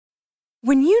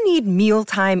When you need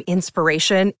mealtime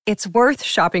inspiration, it's worth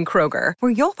shopping Kroger,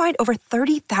 where you'll find over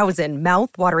 30,000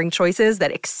 mouth-watering choices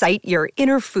that excite your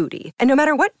inner foodie. And no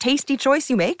matter what tasty choice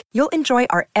you make, you'll enjoy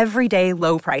our everyday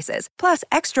low prices, plus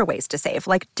extra ways to save,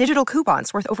 like digital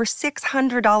coupons worth over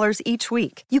 $600 each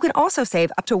week. You can also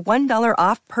save up to $1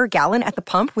 off per gallon at the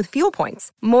pump with fuel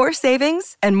points. More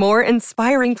savings and more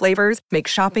inspiring flavors make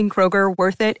shopping Kroger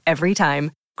worth it every time.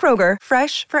 Kroger,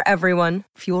 fresh for everyone.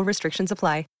 Fuel restrictions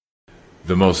apply.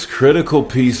 The most critical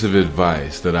piece of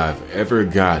advice that I've ever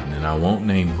gotten, and I won't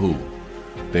name who,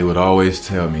 they would always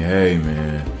tell me, hey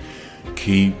man,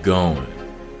 keep going.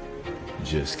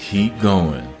 Just keep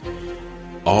going.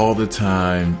 All the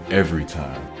time, every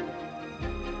time.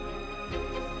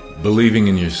 Believing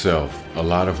in yourself, a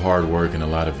lot of hard work and a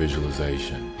lot of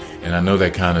visualization. And I know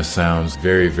that kind of sounds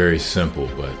very, very simple,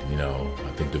 but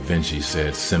I think Da Vinci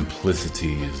said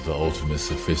simplicity is the ultimate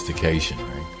sophistication,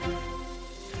 right?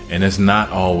 And it's not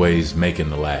always making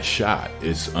the last shot.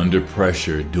 It's under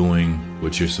pressure doing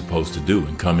what you're supposed to do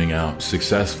and coming out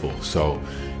successful. So,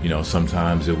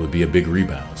 sometimes it would be a big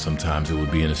rebound. Sometimes it would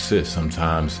be an assist.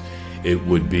 Sometimes it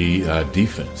would be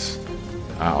defense.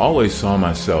 I always saw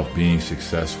myself being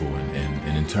successful.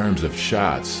 And in terms of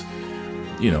shots,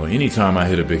 anytime I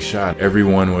hit a big shot,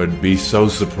 everyone would be so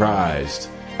surprised.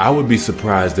 I would be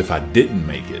surprised if I didn't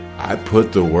make it. I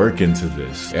put the work into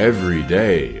this every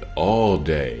day, all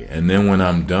day. And then when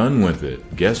I'm done with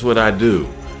it, guess what I do?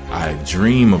 I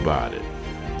dream about it.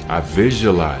 I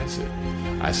visualize it.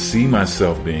 I see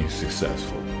myself being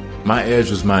successful. My edge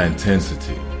was my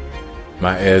intensity.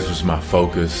 My edge was my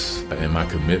focus and my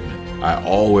commitment. I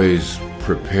always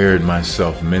prepared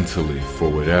myself mentally for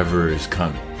whatever is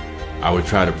coming. I would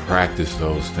try to practice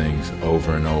those things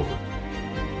over and over.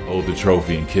 Hold the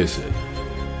trophy and kiss it.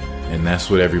 And that's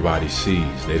what everybody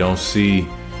sees. They don't see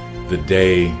the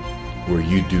day where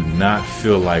you do not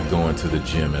feel like going to the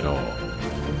gym at all.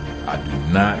 I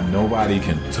do not. Nobody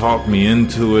can talk me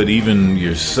into it. Even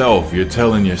yourself. You're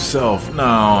telling yourself, no,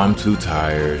 I'm too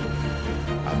tired.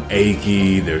 I'm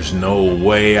achy. There's no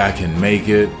way I can make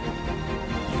it.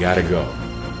 You gotta go.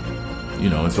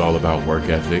 It's all about work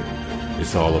ethic.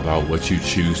 It's all about what you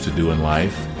choose to do in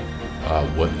life.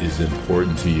 What is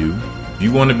important to you. If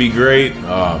you want to be great,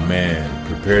 oh man,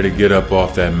 prepare to get up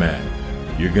off that mat.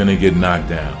 You're going to get knocked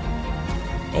down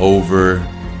over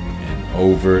and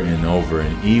over and over.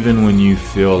 And even when you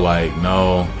feel like,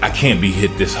 no, I can't be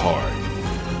hit this hard.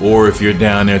 Or if you're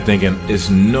down there thinking,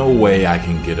 there's no way I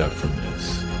can get up from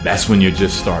this. That's when you're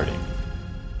just starting.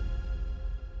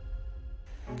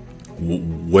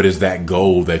 What is that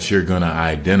goal that you're going to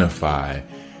identify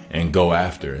and go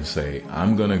after and say,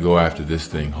 I'm going to go after this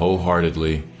thing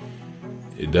wholeheartedly.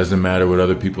 It doesn't matter what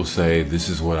other people say. This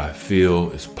is what I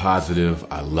feel. It's positive.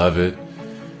 I love it.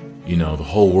 The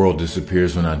whole world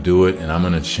disappears when I do it, and I'm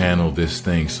going to channel this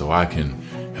thing so I can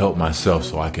help myself,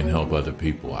 so I can help other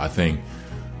people. I think,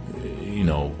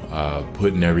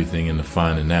 putting everything in the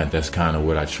finding that's kind of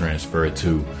what I transfer it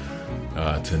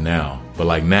to now. But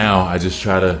like now, I just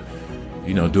try to,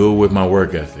 do it with my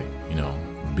work ethic,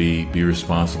 Be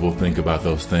responsible, think about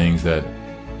those things that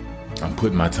I'm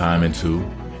putting my time into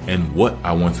and what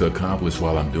I want to accomplish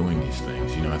while I'm doing these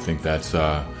things. I think that's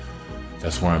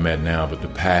where I'm at now. But the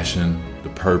passion, the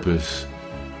purpose,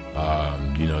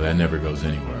 that never goes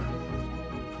anywhere.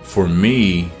 For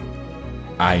me,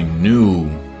 I knew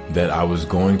that I was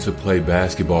going to play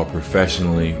basketball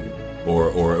professionally,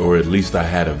 or at least I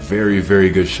had a very, very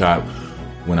good shot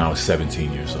when I was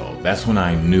 17 years old. That's when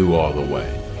I knew all the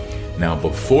way. Now,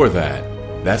 before that,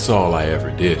 that's all I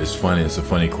ever did. It's funny. It's a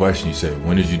funny question. You say,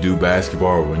 when did you do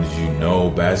basketball, or when did you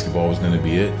know basketball was going to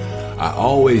be it? I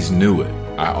always knew it.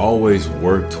 I always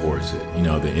worked towards it.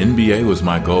 The NBA was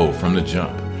my goal from the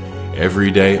jump.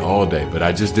 Every day, all day. But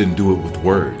I just didn't do it with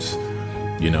words.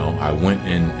 I went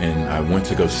and I went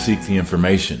to go seek the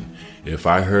information. If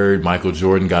I heard Michael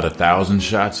Jordan got 1,000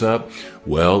 shots up,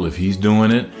 well, if he's doing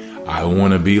it, I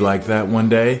want to be like that one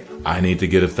day. I need to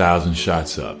get 1,000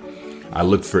 shots up. I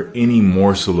looked for any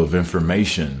morsel of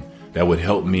information that would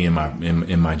help me in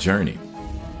my journey.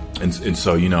 And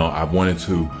so, I wanted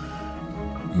to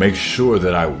make sure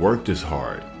that I worked as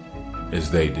hard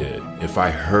as they did. If I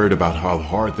heard about how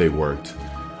hard they worked,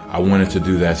 I wanted to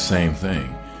do that same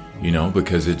thing,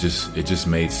 because it just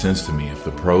made sense to me. If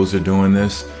the pros are doing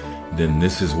this, then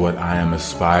this is what I am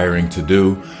aspiring to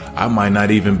do. I might not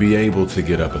even be able to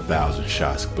get up 1,000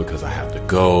 shots because I have to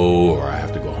go, or I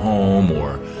have to go home,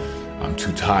 or I'm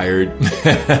too tired.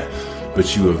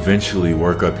 But you eventually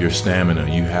work up your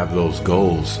stamina. You have those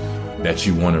goals that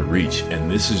you want to reach. And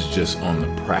this is just on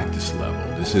the practice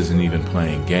level. This isn't even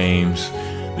playing games.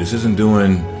 This isn't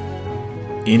doing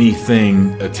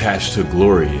anything attached to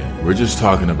glory in. We're just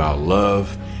talking about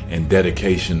love and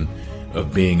dedication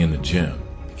of being in the gym.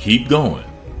 Keep going.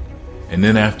 And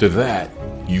then after that,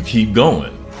 you keep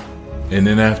going. And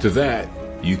then after that,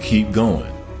 you keep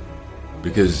going.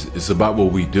 Because it's about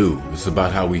what we do. It's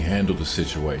about how we handle the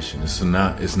situation. It's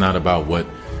not about what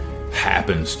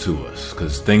happens to us,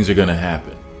 because things are going to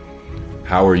happen.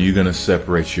 How are you going to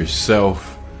separate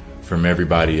yourself from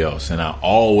everybody else? And I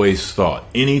always thought,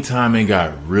 anytime it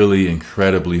got really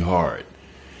incredibly hard,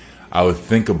 I would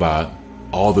think about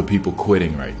all the people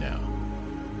quitting right now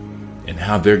and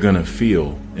how they're going to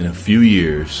feel in a few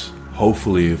years,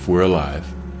 hopefully if we're alive,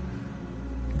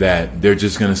 that they're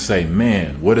just going to say,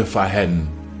 man, what if I hadn't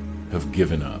have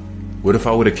given up? What if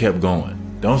I would have kept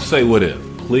going? Don't say what if.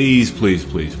 Please, please,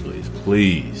 please, please,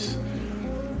 please.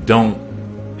 Don't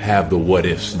have the what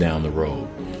ifs down the road.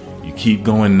 You keep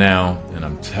going now, and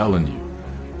I'm telling you,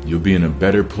 you'll be in a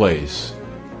better place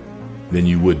than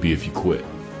you would be if you quit.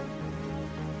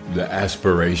 The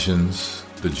aspirations,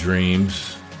 the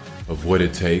dreams of what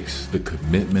it takes, the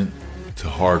commitment to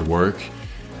hard work,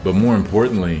 but more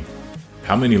importantly,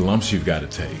 how many lumps you've got to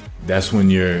take. That's when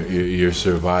your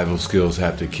survival skills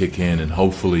have to kick in, and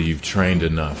hopefully you've trained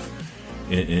enough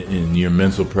in your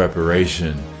mental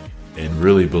preparation and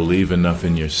really believe enough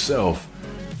in yourself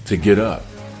to get up.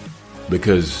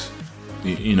 Because,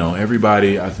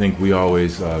 everybody, I think we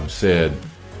always said,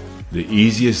 the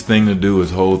easiest thing to do is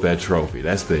hold that trophy.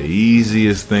 That's the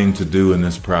easiest thing to do in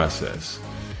this process.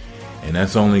 And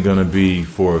that's only going to be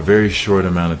for a very short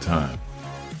amount of time.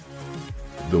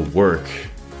 The work,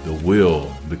 the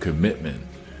will, the commitment,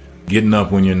 getting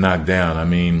up when you're knocked down. I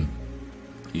mean,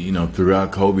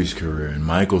 throughout Kobe's career and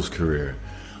Michael's career,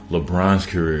 LeBron's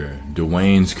career,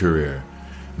 Dwayne's career,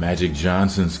 Magic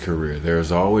Johnson's career, there's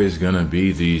always going to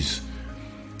be these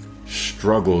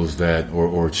struggles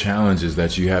or challenges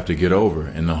that you have to get over.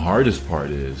 And the hardest part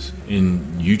is,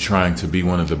 in you trying to be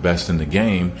one of the best in the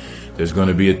game, there's going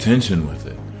to be a tension with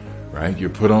it, right? You're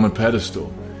put on a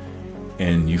pedestal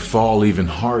and you fall even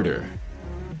harder,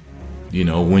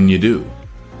 when you do.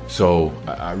 So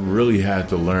I really had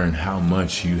to learn how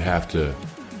much you have to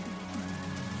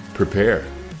prepare.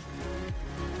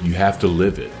 You have to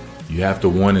live it. You have to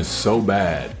want it so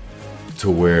bad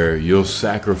to where you'll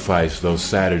sacrifice those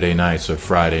Saturday nights or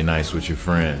Friday nights with your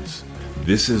friends.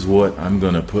 This is what I'm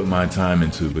going to put my time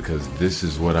into because this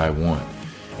is what I want.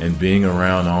 And being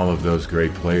around all of those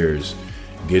great players,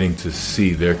 getting to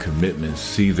see their commitments,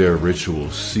 see their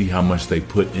rituals, see how much they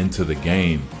put into the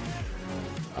game.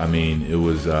 I mean, it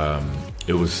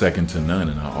was second to none.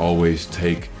 And I always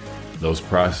take those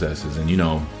processes. And,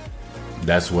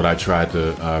 that's what I tried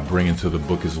to bring into the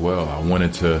book as well. I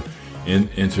wanted to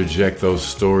interject those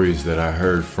stories that I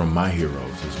heard from my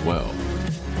heroes as well.